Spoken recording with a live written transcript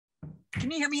Can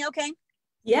you hear me okay?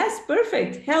 Yes,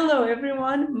 perfect. Hello,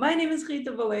 everyone. My name is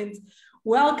Rita Valente.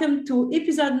 Welcome to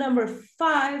episode number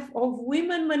 5 of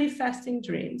Women Manifesting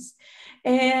Dreams.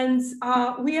 And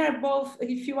we are both,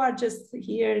 if you are just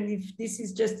here, and if this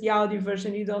is just the audio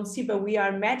version, you don't see, but we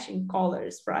are matching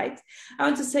colors, right? I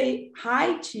want to say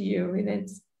hi to you, and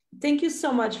thank you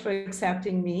so much for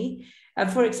accepting me,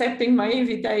 for accepting my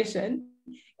invitation.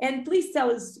 And please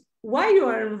tell us why you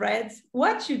are in red,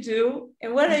 what you do,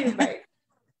 and what are you based?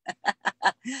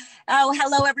 Oh,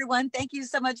 hello, everyone. Thank you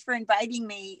so much for inviting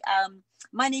me.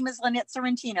 My name is Lynette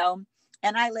Sorrentino,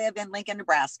 and I live in Lincoln,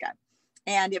 Nebraska.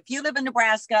 And if you live in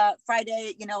Nebraska,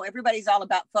 Friday, everybody's all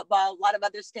about football. A lot of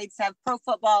other states have pro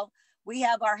football. We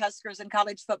have our Huskers in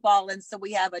college football. And so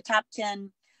we have a top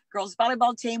 10 girls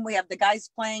volleyball team. We have the guys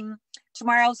playing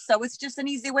tomorrow. So it's just an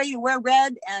easy way to wear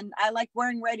red. And I like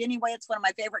wearing red anyway. It's one of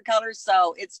my favorite colors.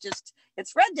 So it's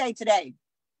red day today.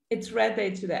 It's Red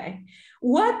Day today.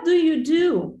 What do you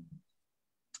do?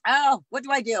 Oh, what do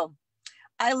I do?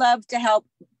 I love to help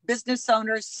business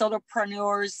owners,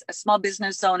 solopreneurs, small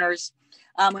business owners.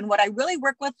 And what I really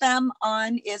work with them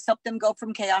on is help them go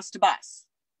from chaos to boss.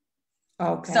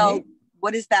 Okay. So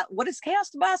what is that? What does chaos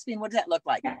to boss mean? What does that look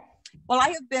like? Yeah. Well, I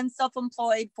have been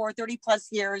self-employed for 30 plus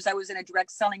years. I was in a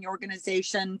direct selling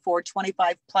organization for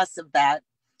 25 plus of that.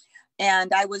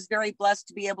 And I was very blessed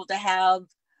to be able to have,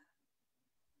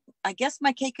 I guess,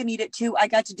 my cake and eat it too. I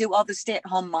got to do all the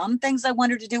stay-at-home mom things I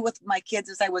wanted to do with my kids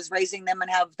as I was raising them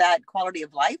and have that quality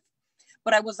of life.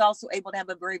 But I was also able to have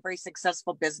a very, very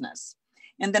successful business.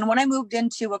 And then when I moved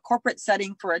into a corporate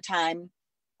setting for a time,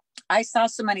 I saw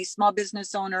so many small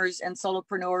business owners and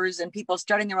solopreneurs and people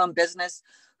starting their own business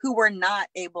who were not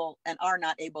able and are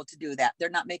not able to do that. They're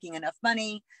not making enough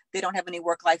money. They don't have any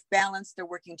work-life balance. They're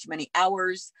working too many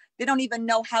hours. They don't even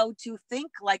know how to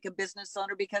think like a business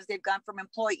owner because they've gone from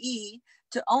employee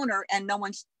to owner and no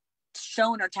one's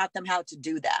shown or taught them how to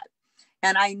do that.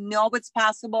 And I know it's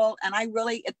possible. And I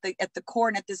really, at the core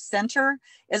and at the center,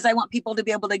 is I want people to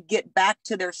be able to get back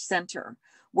to their center,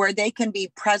 where they can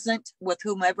be present with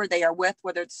whomever they are with,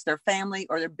 whether it's their family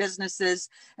or their businesses,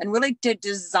 and really to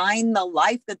design the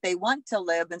life that they want to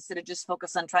live instead of just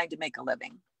focus on trying to make a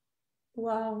living.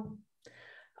 Wow.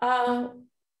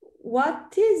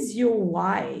 What is your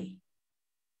why?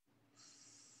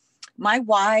 My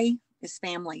why is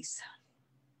families.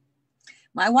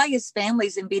 My why is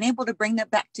families and being able to bring them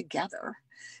back together.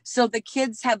 So the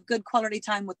kids have good quality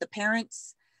time with the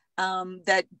parents,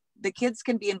 that the kids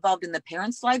can be involved in the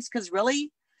parents' lives, because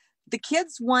really the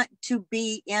kids want to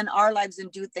be in our lives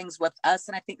and do things with us.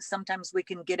 And I think sometimes we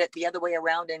can get it the other way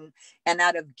around and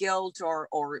out of guilt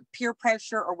or peer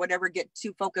pressure or whatever, get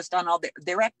too focused on all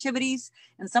their activities.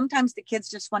 And sometimes the kids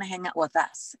just want to hang out with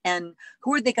us. And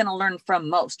who are they going to learn from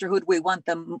most, or who do we want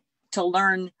them to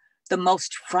learn the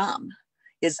most from?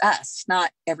 Is us,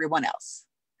 not everyone else.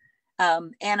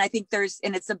 And I think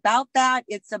it's about that.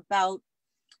 It's about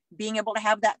being able to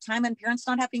have that time and parents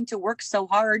not having to work so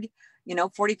hard,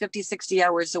 40, 50, 60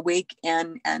 hours a week,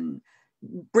 and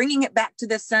bringing it back to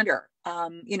the center.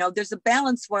 There's a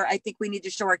balance where I think we need to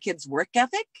show our kids work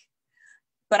ethic,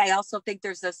 but I also think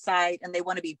there's a side, and they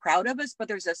want to be proud of us, but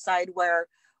there's a side where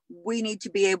we need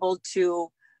to be able to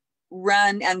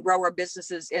run and grow our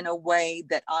businesses in a way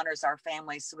that honors our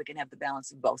families so we can have the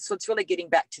balance of both. So it's really getting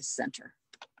back to center.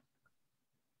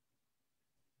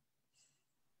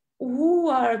 Who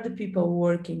are the people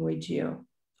working with you,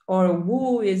 or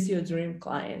who is your dream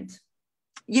client?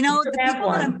 The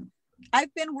people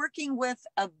I've been working with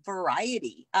a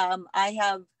variety. I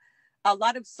have a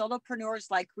lot of solopreneurs,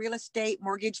 like real estate,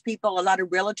 mortgage people, a lot of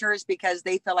realtors, because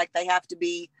they feel like they have to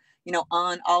be,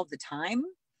 on all the time.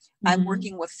 I'm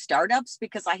working with startups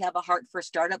because I have a heart for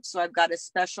startups. So I've got a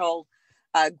special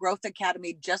growth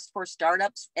academy just for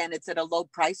startups, and it's at a low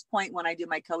price point when I do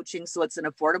my coaching. So it's an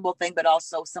affordable thing, but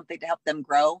also something to help them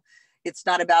grow. It's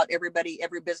not about every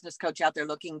business coach out there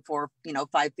looking for,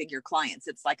 5-figure clients.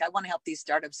 It's like, I want to help these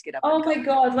startups get up. Oh my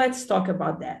God, let's talk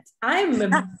about that. I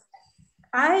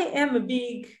am a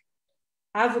big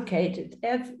advocated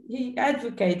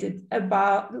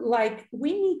about, like,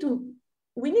 we need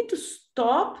to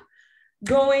stop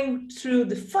going through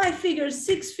the 5 figures,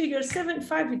 6 figures, 7,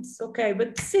 5, it's okay,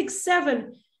 but 6,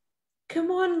 7, come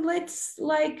on, let's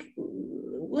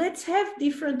have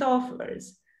different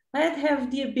offers. Let's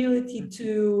have the ability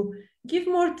to give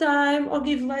more time or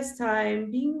give less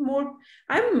time,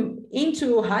 I'm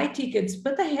into high tickets,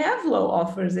 but I have low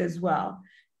offers as well.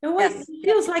 And what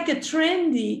feels like a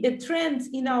trend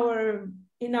in our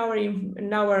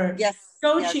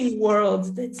coaching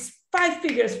world, that's 5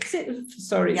 figures, 6,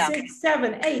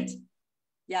 7, 8.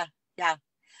 Yeah.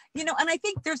 and I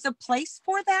think there's a place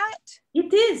for that.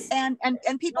 It is. And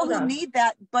people who need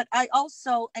that. But I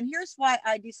also, and here's why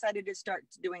I decided to start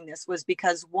doing this, was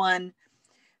because one,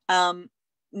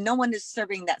 no one is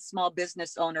serving that small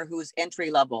business owner who's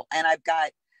entry level. And I've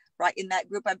got, right in that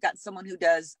group, I've got someone who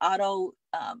does auto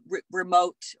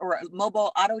remote or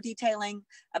mobile auto detailing.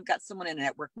 I've got someone in a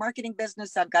network marketing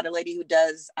business. I've got a lady who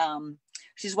does,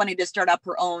 she's wanting to start up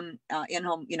her own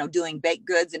in-home, doing baked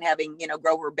goods and having,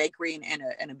 grow her bakery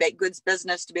and a baked goods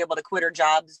business to be able to quit her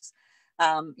jobs.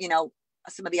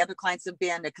 Some of the other clients have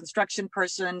been a construction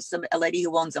person, a lady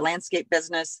who owns a landscape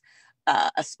business,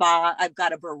 a spa. I've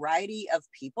got a variety of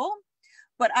people,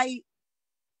 but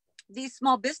these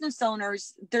small business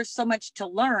owners, there's so much to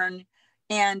learn,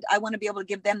 and I want to be able to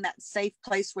give them that safe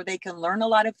place where they can learn a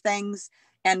lot of things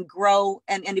and grow.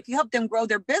 And if you help them grow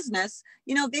their business,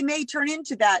 they may turn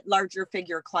into that larger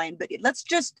figure client, but let's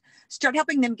just start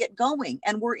helping them get going.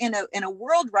 And we're in a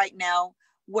world right now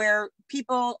where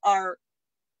people are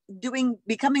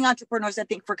becoming entrepreneurs, I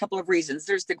think, for a couple of reasons.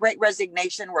 There's the great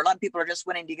resignation, where a lot of people are just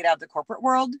wanting to get out of the corporate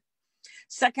world.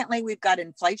 Secondly, we've got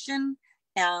inflation.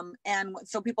 And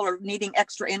so people are needing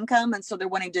extra income. And so they're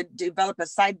wanting to develop a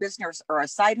side business or a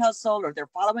side hustle, or they're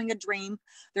following a dream.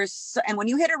 And when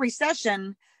you hit a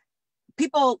recession,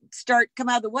 people come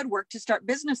out of the woodwork to start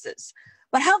businesses.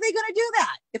 But how are they going to do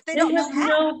that if they don't know how?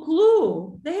 No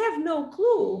clue. They have no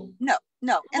clue. No.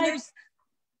 And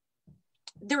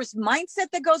there's mindset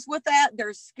that goes with that.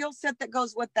 There's skill set that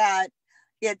goes with that.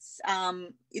 It's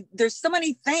there's so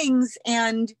many things,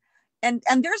 and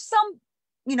there's some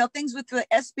things with the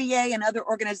SBA and other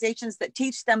organizations that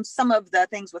teach them some of the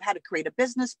things with how to create a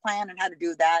business plan and how to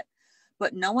do that.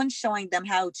 But no one's showing them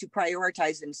how to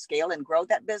prioritize and scale and grow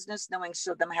that business. No one's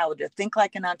showed them how to think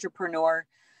like an entrepreneur.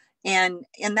 And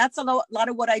that's a lot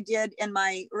of what I did in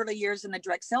my early years in the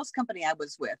direct sales company I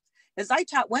was with, is I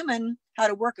taught women how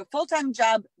to work a full-time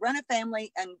job, run a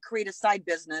family, and create a side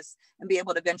business and be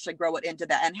able to eventually grow it into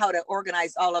that, and how to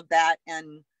organize all of that,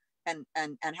 and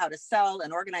how to sell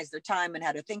and organize their time and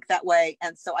how to think that way.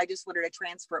 And so I just wanted to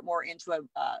transfer it more into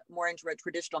a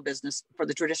traditional business, for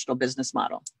the traditional business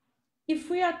model.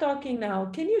 If we are talking now,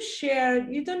 can you share,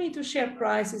 you don't need to share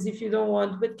prices if you don't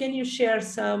want, but can you share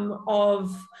some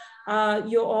of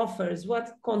your offers?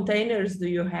 What containers do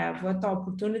you have? What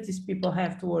opportunities people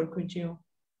have to work with you?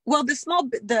 Well,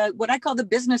 what I call the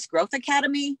Business Growth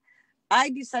Academy, I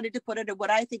decided to put it at what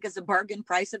I think is a bargain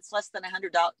price. It's less than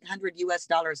 $100 US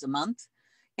a month.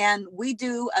 And we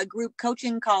do a group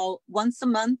coaching call once a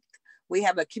month. We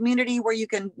have a community where you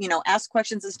can, ask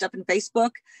questions and stuff in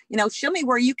Facebook. Show me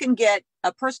where you can get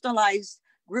a personalized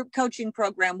group coaching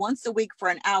program once a week for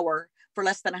an hour for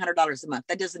less than $100 a month.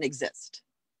 That doesn't exist.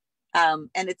 And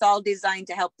it's all designed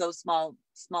to help those small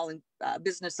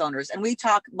business owners. And we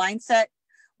talk mindset.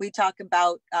 We talk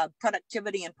about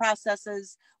productivity and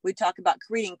processes. We talk about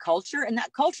creating culture, and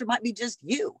that culture might be just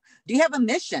you. Do you have a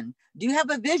mission? Do you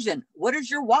have a vision? What is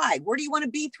your why? Where do you want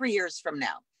to be 3 years from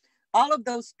now? All of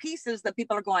those pieces that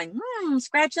people are going,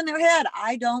 scratching their head.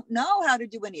 I don't know how to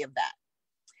do any of that.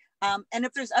 And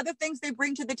if there's other things they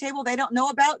bring to the table they don't know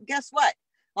about, guess what?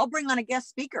 I'll bring on a guest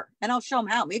speaker and I'll show them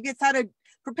how. Maybe it's how to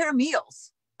prepare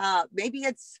meals. Maybe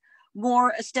it's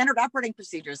more standard operating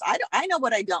procedures. I know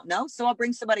what I don't know, so I'll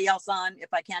bring somebody else on if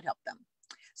I can't help them.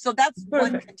 So that's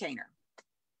Perfect. One container.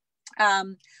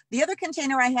 The other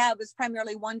container I have is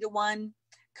primarily one-to-one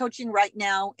coaching right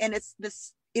now, and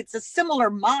it's a similar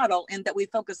model in that we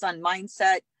focus on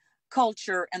mindset,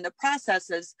 culture, and the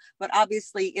processes, but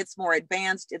obviously it's more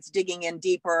advanced. It's digging in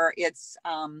deeper. It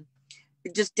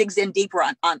just digs in deeper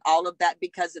on all of that,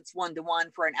 because it's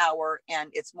one-to-one for an hour, and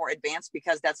it's more advanced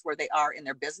because that's where they are in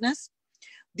their business.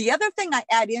 The other thing I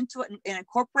add into it and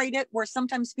incorporate it, where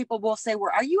sometimes people will say,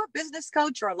 well, are you a business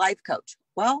coach or a life coach?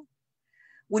 Well,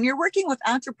 when you're working with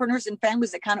entrepreneurs and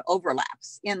families, it kind of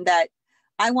overlaps in that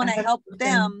I want to help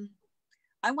them.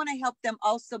 I want to help them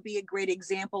also be a great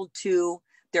example to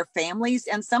their families.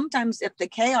 And sometimes if the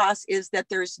chaos is that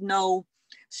there's no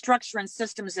structure and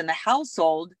systems in the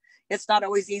household, it's not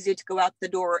always easy to go out the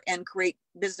door and create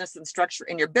business and structure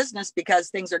in your business because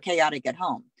things are chaotic at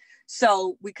home.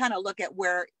 So we kind of look at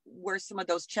where some of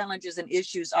those challenges and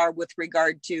issues are with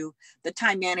regard to the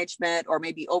time management, or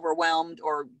maybe overwhelmed,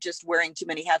 or just wearing too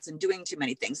many hats and doing too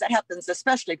many things. That happens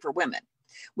especially for women.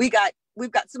 We've got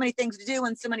so many things to do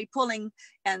and so many pulling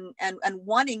and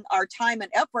wanting our time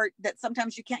and effort that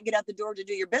sometimes you can't get out the door to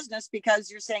do your business because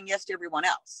you're saying yes to everyone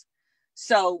else.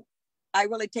 So I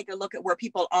really take a look at where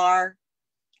people are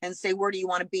and say, where do you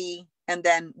want to be? And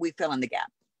then we fill in the gap.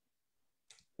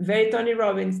 Very Tony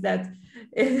Robbins, that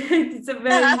it's a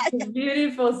very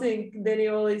beautiful thing that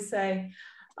you always say.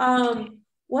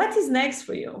 What is next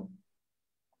for you?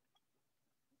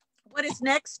 What is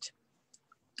next?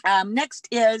 Next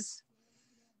is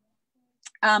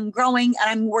growing.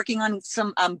 I'm working on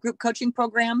some group coaching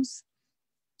programs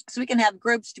so we can have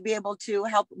groups to be able to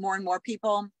help more and more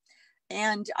people.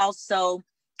 And also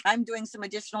I'm doing some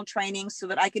additional training so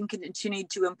that I can continue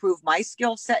to improve my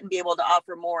skill set and be able to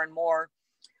offer more and more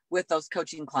with those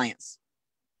coaching clients.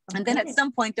 Okay. And then at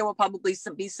some point there will probably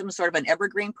be some sort of an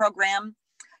evergreen program.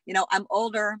 You know, I'm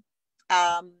older,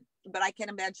 but I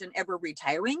can't imagine ever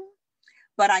retiring.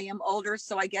 But I am older,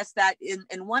 so I guess that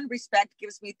in one respect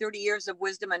gives me 30 years of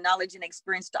wisdom and knowledge and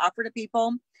experience to offer to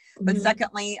people. But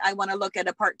secondly, I want to look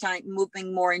at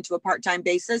moving more into a part-time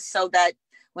basis so that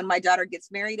when my daughter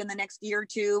gets married in the next year or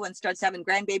two and starts having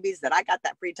grandbabies, that I got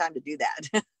that free time to do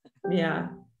that. Yeah.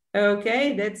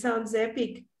 Okay, that sounds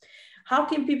epic. How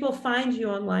can people find you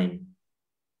online?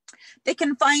 They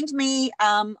can find me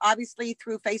obviously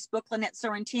through Facebook, Lynette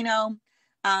Sorrentino.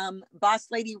 Boss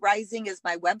Lady Rising is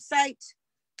my website.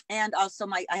 And also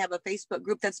I have a Facebook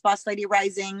group that's Boss Lady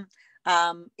Rising,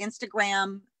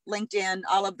 Instagram, LinkedIn,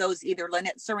 all of those, either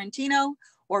Lynette Sorrentino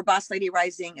or Boss Lady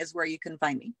Rising is where you can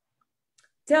find me.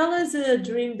 Tell us a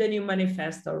dream that you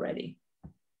manifest already.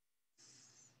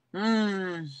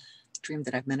 Dream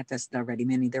that I've manifested already,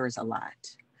 Minnie, there is a lot.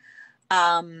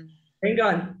 Bring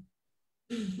on.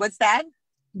 What's that?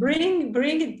 Bring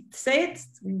it, say it,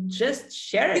 just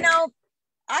share it. You know,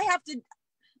 I have to,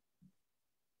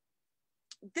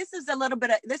 this is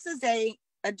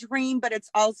a dream, but it's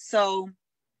also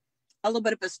a little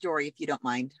bit of a story, if you don't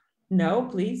mind. No,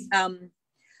 please.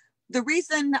 The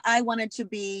reason I wanted to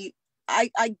be,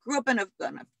 I grew up in a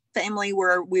family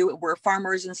where we were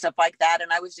farmers and stuff like that.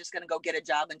 And I was just going to go get a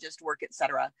job and just work,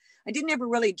 etc. I didn't ever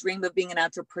really dream of being an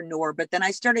entrepreneur, but then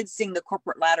I started seeing the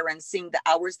corporate ladder and seeing the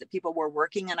hours that people were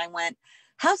working. And I went,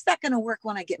 how's that going to work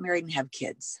when I get married and have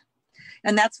kids?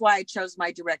 And that's why I chose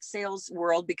my direct sales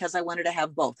world, because I wanted to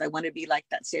have both. I wanted to be like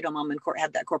that stay-at-home mom and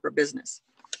have that corporate business.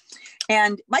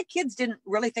 And my kids didn't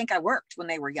really think I worked when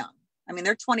they were young. I mean,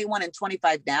 they're 21 and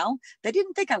 25 now. They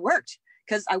didn't think I worked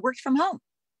because I worked from home.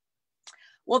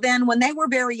 Well, then when they were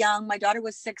very young, my daughter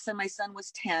was 6 and my son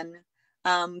was 10.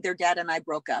 Their dad and I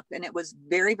broke up, and it was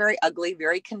very, very ugly,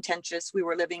 very contentious. We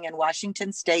were living in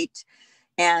Washington State,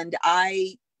 and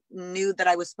I knew that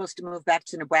I was supposed to move back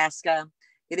to Nebraska.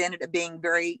 It ended up being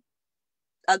very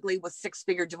ugly with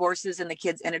 6-figure divorces, and the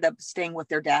kids ended up staying with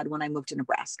their dad when I moved to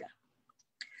Nebraska.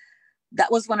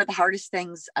 That was one of the hardest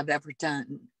things I've ever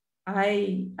done.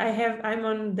 I'm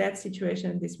on that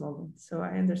situation at this moment, so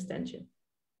I understand you.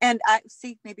 And I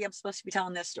see, maybe I'm supposed to be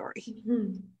telling this story.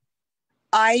 Mm-hmm.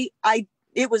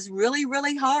 It was really,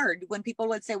 really hard when people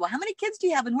would say, well, how many kids do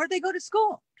you have and where do they go to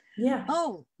school? Yeah.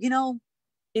 Oh, you know,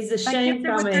 it's a shame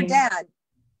coming. With their dad.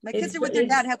 My kids are with their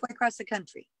dad halfway across the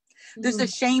country. Mm-hmm. There's a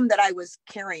shame that I was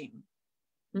carrying.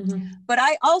 Mm-hmm. But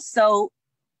I also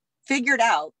figured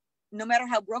out, no matter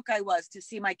how broke I was, to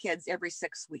see my kids every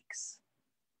 6 weeks.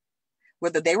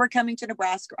 Whether they were coming to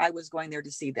Nebraska or I was going there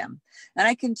to see them. And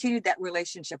I continued that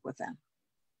relationship with them.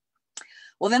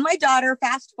 Well, then my daughter,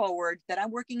 fast forward, that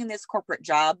I'm working in this corporate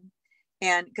job,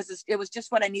 and because it was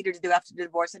just what I needed to do after the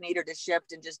divorce. I needed to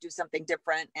shift and just do something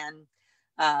different and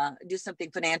do something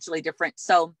financially different.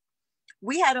 So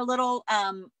we had a little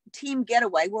team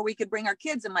getaway where we could bring our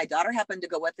kids, and my daughter happened to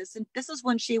go with us. And this was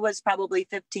when she was probably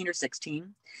 15 or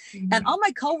 16. Mm-hmm. And all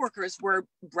my coworkers were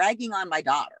bragging on my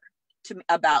daughter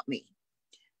about me.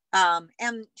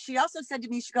 And she also said to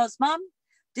me, she goes, Mom,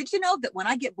 did you know that when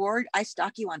I get bored, I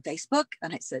stalk you on Facebook?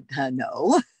 And I said,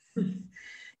 no.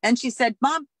 And she said,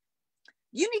 Mom,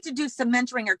 you need to do some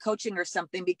mentoring or coaching or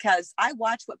something, because I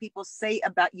watch what people say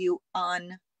about you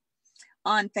on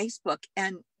Facebook,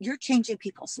 and you're changing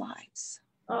people's lives.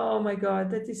 Oh my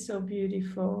God, that is so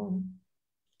beautiful.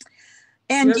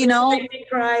 And you know, make me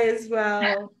cry as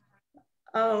well.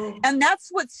 Oh, and that's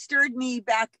what stirred me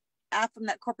back from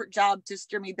that corporate job to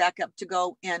stir me back up to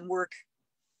go and work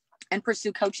and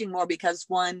pursue coaching more, because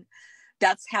one,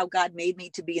 that's how God made me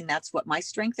to be, and that's what my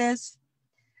strength is.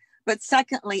 But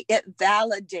secondly, it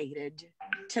validated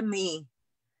to me,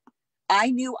 I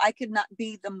knew I could not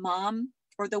be the mom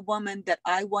or the woman that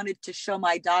I wanted to show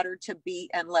my daughter to be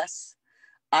unless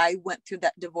I went through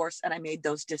that divorce and I made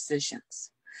those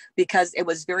decisions, because it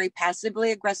was very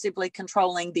passively, aggressively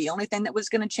controlling. The only thing that was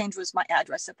going to change was my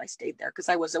address if I stayed there, because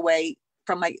I was away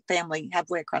from my family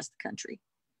halfway across the country.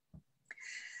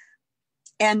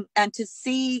 And to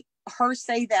see her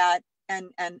say that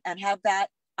and have that,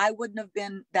 I wouldn't have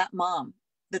been that mom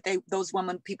that those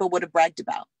people would have bragged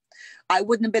about. I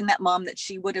wouldn't have been that mom that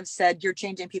she would have said, you're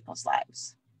changing people's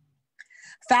lives.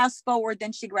 Fast forward,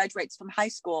 then she graduates from high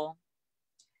school.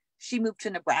 She moved to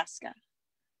Nebraska.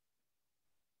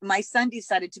 My son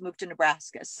decided to move to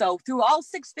Nebraska. So through all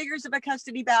 6 figures of a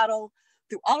custody battle,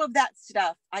 through all of that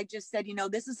stuff, I just said,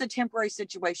 this is a temporary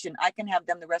situation. I can have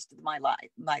them the rest of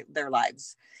their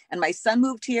lives. And my son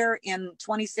moved here in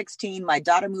 2016. My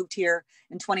daughter moved here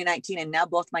in 2019. And now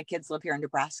both my kids live here in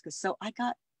Nebraska. So I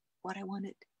got what I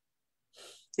wanted.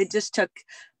 It just took,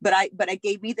 but it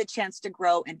gave me the chance to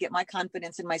grow and get my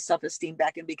confidence and my self-esteem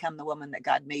back and become the woman that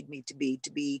God made me to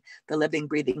be the living,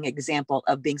 breathing example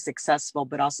of being successful,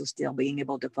 but also still being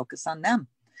able to focus on them.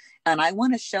 And I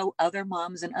want to show other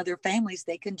moms and other families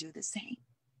they can do the same.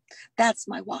 That's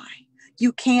my why.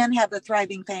 You can have a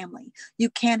thriving family. You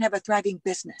can have a thriving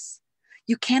business.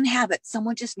 You can have it.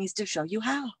 Someone just needs to show you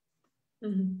how.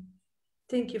 Mm-hmm.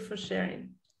 Thank you for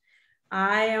sharing.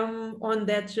 I am on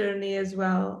that journey as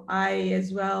well. I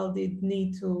as well did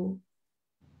need to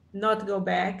not go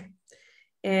back,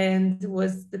 and it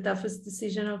was the toughest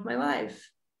decision of my life.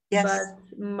 Yes. But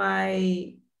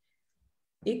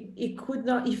it could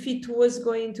not, if it was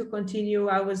going to continue,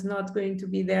 I was not going to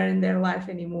be there in their life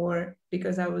anymore,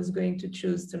 because I was going to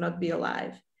choose to not be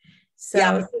alive. So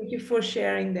yeah. Thank you for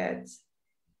sharing that.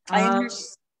 I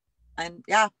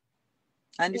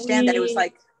understand that it was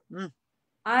like,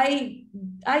 I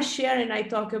share and I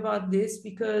talk about this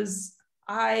because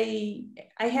I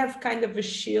have kind of a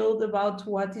shield about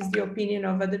what is the opinion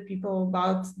of other people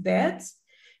about that,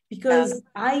 because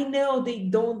I know they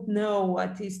don't know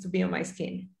what it is to be on my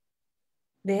skin.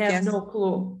 They have no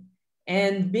clue.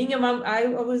 And being a mom, I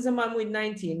was a mom with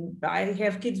 19, but I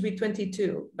have kids with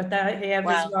 22, but I have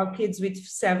as well kids with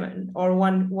 7, or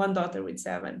one daughter with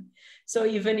 7. So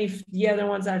even if the other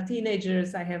ones are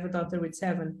teenagers, I have a daughter with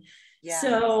 7. Yeah.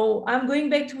 So I'm going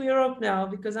back to Europe now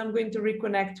because I'm going to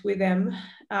reconnect with them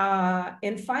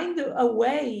and find a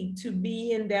way to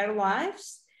be in their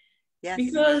lives. Yes.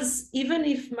 Because even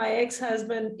if my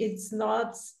ex-husband is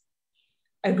not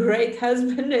a great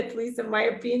husband, at least in my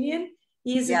opinion,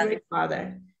 he's a great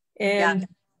father. And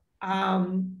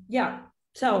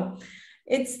so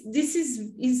this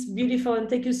is beautiful, and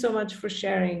thank you so much for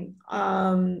sharing.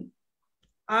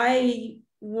 I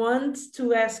want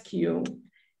to ask you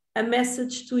a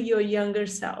message to your younger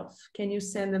self. Can you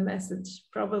send a message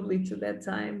probably to that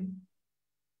time?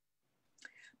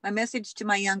 My message to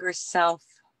my younger self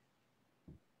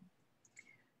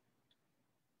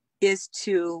is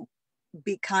to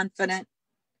be confident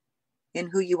in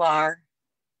who you are,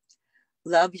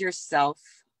 love yourself,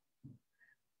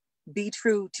 be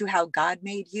true to how God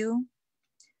made you.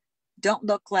 Don't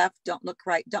look left, don't look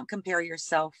right, don't compare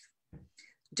yourself.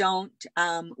 Don't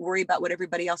worry about what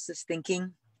everybody else is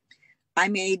thinking. I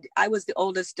was the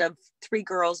oldest of 3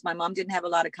 girls. My mom didn't have a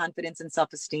lot of confidence and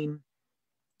self-esteem.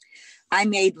 I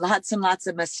made lots and lots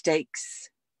of mistakes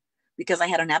because I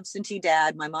had an absentee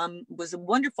dad. My mom was a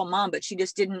wonderful mom, but she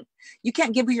just you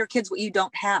can't give your kids what you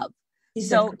don't have. Exactly.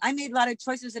 So I made a lot of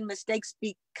choices and mistakes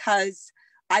because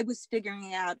I was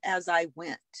figuring out as I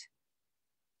went.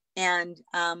 And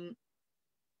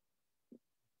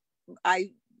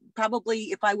I probably,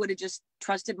 if I would have just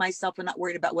trusted myself and not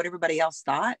worried about what everybody else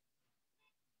thought,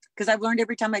 because I've learned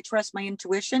every time I trust my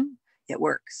intuition, it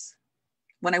works.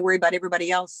 When I worry about everybody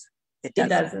else, it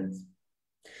doesn't.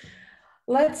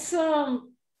 Let's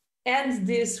end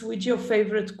this with your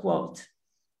favorite quote.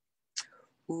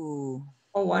 Ooh.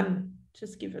 Or one.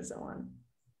 Just give us a one.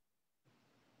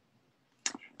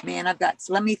 Man,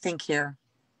 let me think here.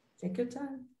 Take your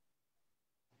time.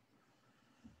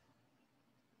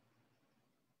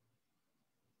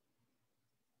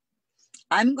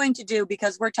 I'm going to do,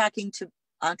 because we're talking to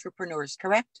entrepreneurs,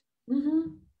 correct? Mm-hmm.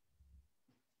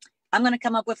 I'm going to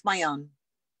come up with my own.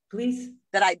 Please.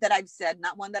 That I've said,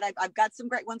 not one that I've got some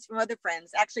great ones from other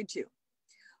friends, actually 2.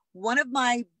 One of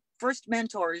my first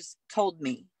mentors told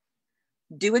me,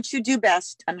 do what you do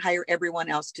best and hire everyone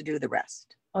else to do the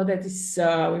rest. Oh, that is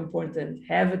so important.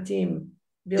 Have a team.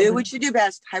 Do what you do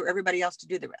best, hire everybody else to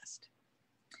do the rest.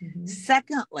 Mm-hmm.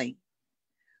 Secondly,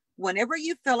 whenever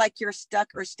you feel like you're stuck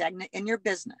or stagnant in your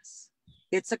business,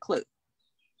 it's a clue.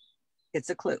 It's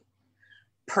a clue.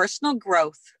 Personal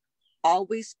growth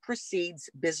always precedes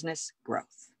business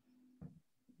growth.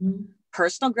 Mm-hmm.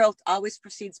 Personal growth always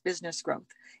precedes business growth.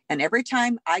 And every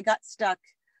time I got stuck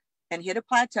and hit a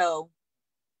plateau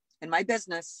in my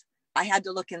business, I had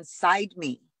to look inside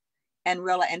me and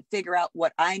realize and figure out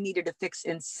what I needed to fix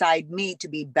inside me to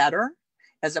be better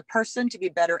as a person, to be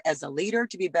better as a leader,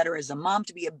 to be better as a mom,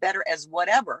 to be better as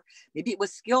whatever. Maybe it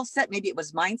was skill set, maybe it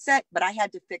was mindset, but I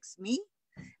had to fix me.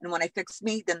 And when I fixed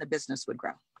me, then the business would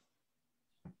grow.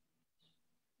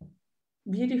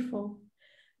 Beautiful.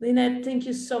 Lynette, thank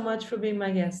you so much for being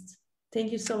my guest.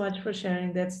 Thank you so much for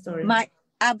sharing that story. My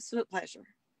absolute pleasure.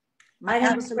 I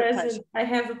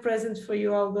have a present for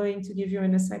you all going to give you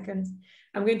in a second.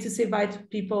 I'm going to say bye to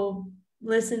people.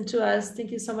 Listen to us. Thank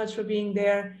you so much for being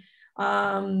there.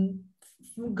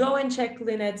 Go and check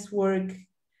Lynette's work.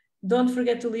 Don't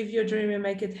forget to live your dream and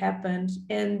make it happen.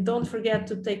 And don't forget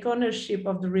to take ownership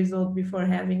of the result before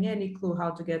having any clue how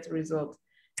to get the result.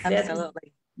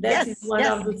 Absolutely. That is one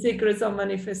of the secrets of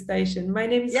manifestation. My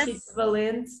name is Rita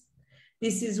Valente.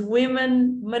 This is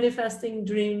Women Manifesting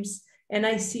Dreams. And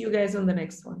I see you guys on the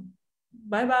next one.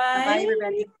 Bye-bye. Bye,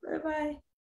 everybody. Bye-bye.